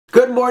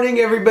Good morning,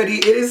 everybody.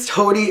 It is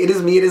Tony, it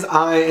is me, it is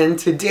I, and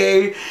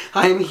today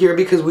I am here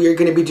because we are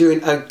going to be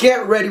doing a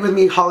Get Ready With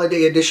Me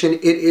holiday edition.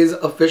 It is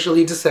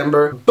officially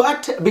December,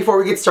 but before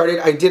we get started,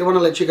 I did want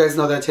to let you guys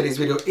know that today's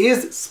video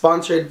is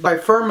sponsored by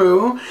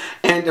xoxo,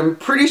 and I'm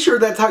pretty sure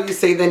that's how you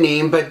say the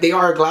name, but they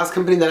are a glass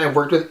company that I've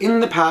worked with in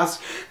the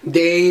past.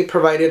 They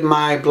provided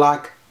my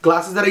black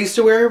glasses that I used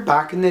to wear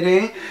back in the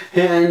day,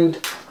 and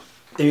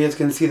you guys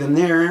can see them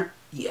there.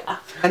 Yeah.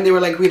 And they were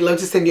like, we'd love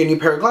to send you a new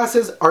pair of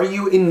glasses. Are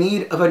you in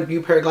need of a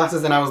new pair of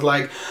glasses? And I was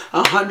like,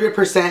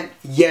 100%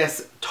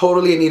 yes,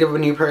 totally in need of a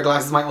new pair of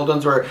glasses. My old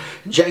ones were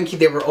janky,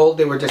 they were old,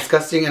 they were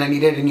disgusting, and I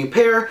needed a new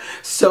pair.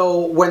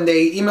 So when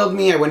they emailed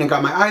me, I went and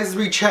got my eyes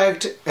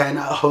rechecked, and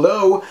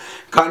hello,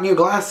 got new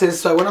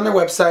glasses. So I went on their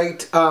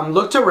website,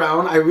 looked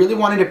around. I really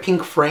wanted a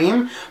pink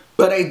frame,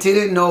 but I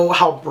didn't know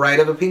how bright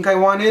of a pink I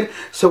wanted.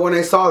 So when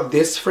I saw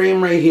this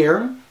frame right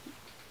here,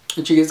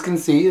 which you guys can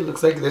see, it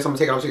looks like this. I'm gonna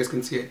take it off so you guys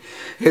can see it.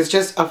 It's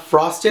just a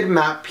frosted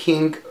matte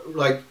pink,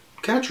 like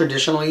kind of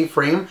traditionally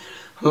frame.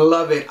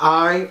 Love it.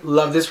 I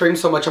love this frame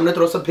so much. I'm gonna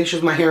throw some pictures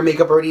of my hair,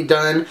 makeup already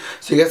done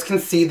so you guys can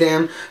see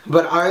them.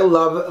 But I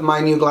love my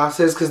new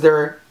glasses because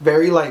they're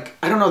very, like,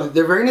 I don't know,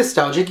 they're very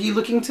nostalgic-y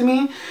looking to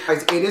me.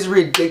 Guys, it is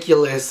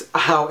ridiculous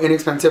how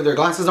inexpensive their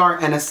glasses are,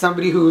 and as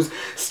somebody who's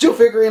still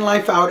figuring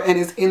life out and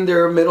is in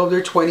their middle of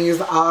their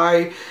 20s,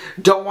 I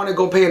don't want to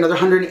go pay another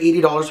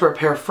 $180 for a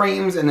pair of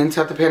frames and then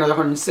to have to pay another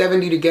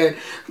 $170 to get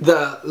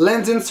the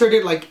lens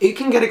inserted. Like, it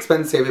can get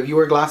expensive. If you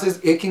wear glasses,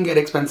 it can get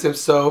expensive.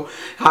 So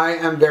I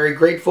am very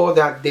grateful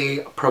that they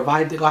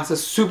provide the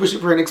glasses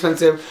super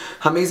inexpensive,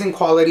 amazing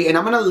quality. And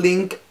I'm gonna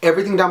link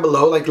everything down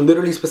below, like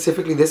literally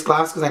specifically this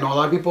glass, because I know a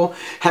lot of people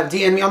have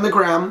DM'd me on the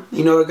gram.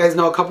 You know, you guys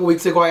know a couple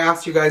weeks ago I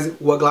asked you guys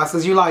what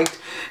glasses you liked,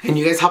 and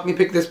you guys helped me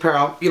pick this pair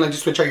out. You like to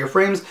switch out your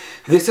frames.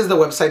 This is the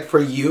website for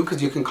you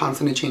because you can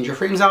constantly change your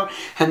frames out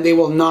and they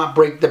will not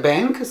break the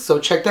bank. So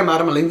check them out.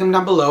 I'm gonna link them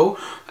down below.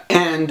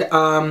 And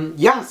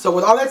yeah, so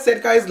with all that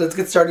said, guys, let's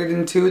get started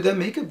into the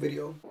makeup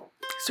video.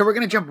 So we're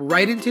going to jump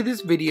right into this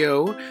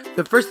video.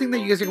 The first thing that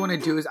you guys are going to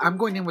do is I'm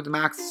going in with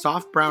MAC's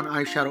soft brown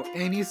eyeshadow.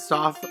 Any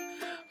soft,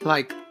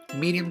 like,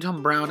 medium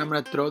tone brown. I'm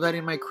going to throw that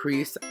in my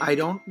crease. I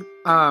don't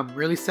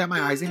really set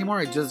my eyes anymore.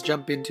 I just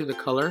jump into the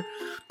color.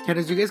 And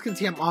as you guys can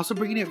see, I'm also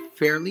bringing it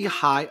fairly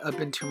high up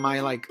into my,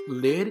 like,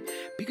 lid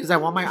because I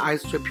want my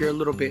eyes to appear a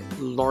little bit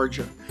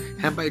larger.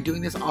 And by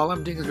doing this, all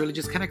I'm doing is really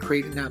just kind of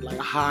creating that, like,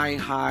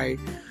 high,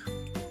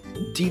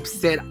 deep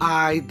set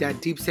eye,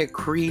 that deep set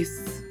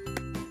crease.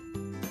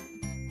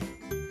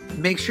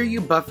 Make sure you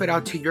buff it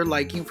out to your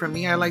liking. For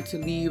me, I like to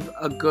leave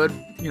a good,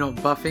 you know,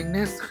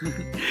 buffingness.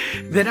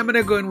 Then I'm going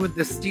to go in with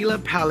the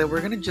Stila palette.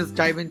 We're going to just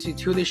dive into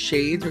two of the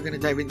shades. We're going to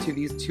dive into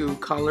these two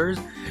colors.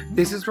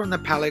 This is from the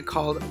palette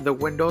called The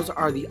Windows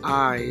Are the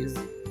Eyes.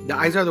 The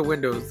eyes are the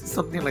windows,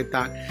 something like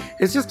that.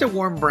 It's just a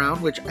warm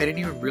brown, which I didn't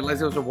even realize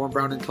it was a warm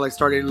brown until I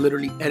started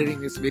literally editing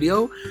this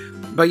video.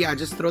 But yeah,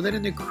 just throw that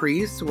in the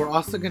crease. We're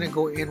also going to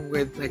go in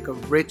with like a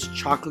rich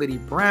chocolatey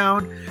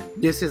brown.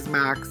 This is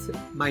MAC's,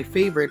 my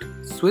favorite,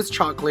 Swiss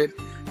chocolate.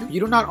 If you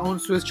do not own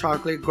Swiss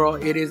chocolate, girl,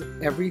 it is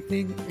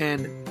everything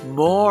and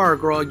more,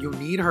 girl. You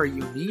need her.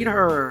 You need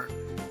her.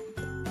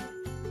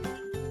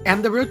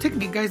 And the real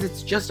technique, guys,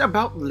 it's just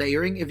about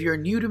layering. If you're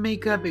new to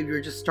makeup, if you're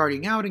just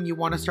starting out and you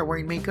want to start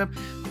wearing makeup,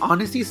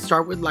 honestly,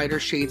 start with lighter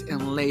shades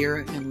and layer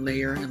and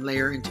layer and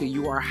layer until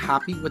you are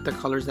happy with the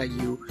colors that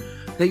you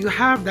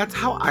have. That's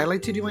how I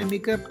like to do my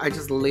makeup. I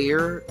just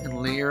layer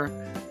and layer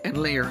and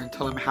layer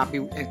until I'm happy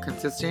and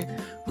consistent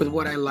with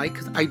what I like,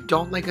 because I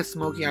don't like a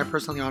smoky eye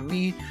personally on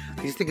me.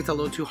 I just think it's a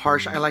little too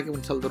harsh. I like it when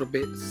it's a little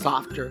bit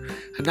softer.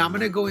 And now I'm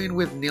going to go in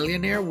with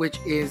Nillionair, which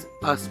is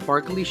a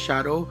sparkly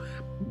shadow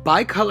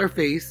by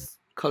ColourPop,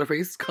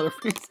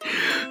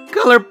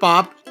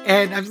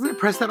 and I'm just gonna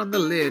press that on the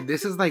lid.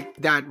 This is like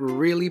that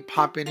really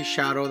pop-in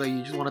shadow that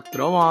you just want to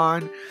throw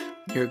on.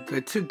 You're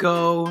good to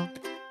go.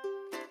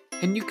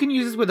 And you can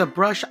use this with a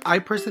brush. I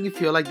personally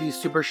feel like these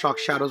Super Shock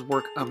shadows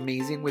work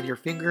amazing with your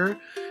finger.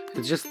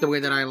 It's just the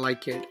way that I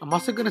like it. I'm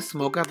also gonna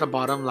smoke out the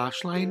bottom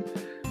lash line.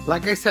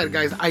 Like I said,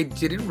 guys, I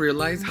didn't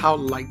realize how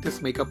light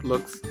this makeup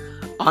looks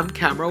on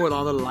camera with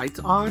all the lights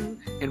on.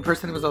 In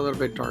person, it was a little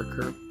bit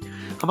darker.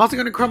 I'm also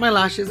going to curl my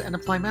lashes and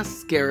apply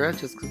mascara,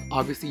 just because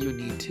obviously you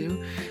need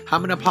to.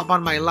 I'm going to pop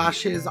on my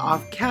lashes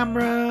off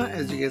camera.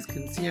 As you guys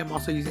can see, I'm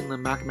also using the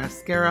MAC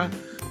mascara.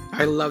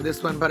 I love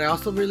this one, but I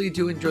also really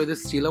do enjoy the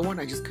Stila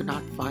one. I just could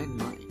not find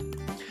mine.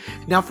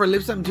 Now for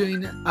lips, I'm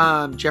doing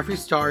Jeffree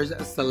Star's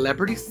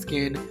Celebrity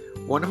Skin,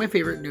 one of my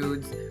favorite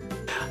nudes.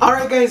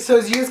 Alright guys, so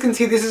as you guys can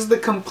see, this is the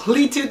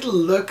completed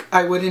look.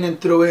 I went in and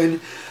threw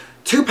in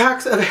 2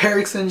 packs of hair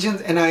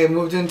extensions, and I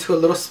moved into a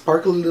little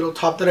sparkly little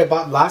top that I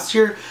bought last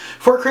year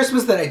for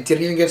Christmas that I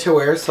didn't even get to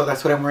wear, so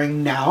that's what I'm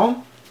wearing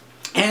now.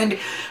 And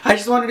I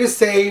just wanted to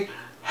say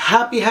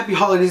happy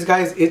holidays,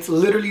 guys. It's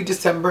literally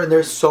December and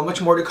there's so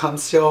much more to come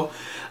still.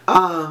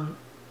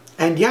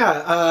 And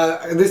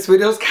yeah, this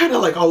video is kind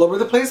of like all over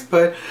the place,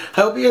 but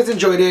I hope you guys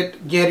enjoyed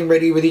it, getting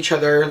ready with each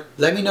other.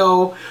 Let me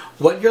know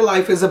what your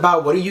life is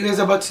about. What are you guys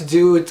about to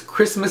do? It's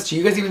Christmas. Do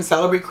you guys even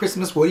celebrate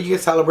Christmas? What do you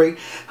guys celebrate?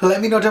 Let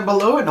me know down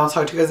below, and I'll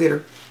talk to you guys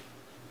later.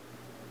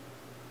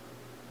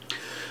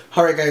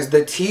 Alright guys,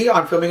 the tea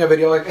on filming a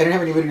video, like, I didn't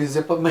have anybody to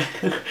zip up my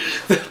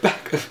the back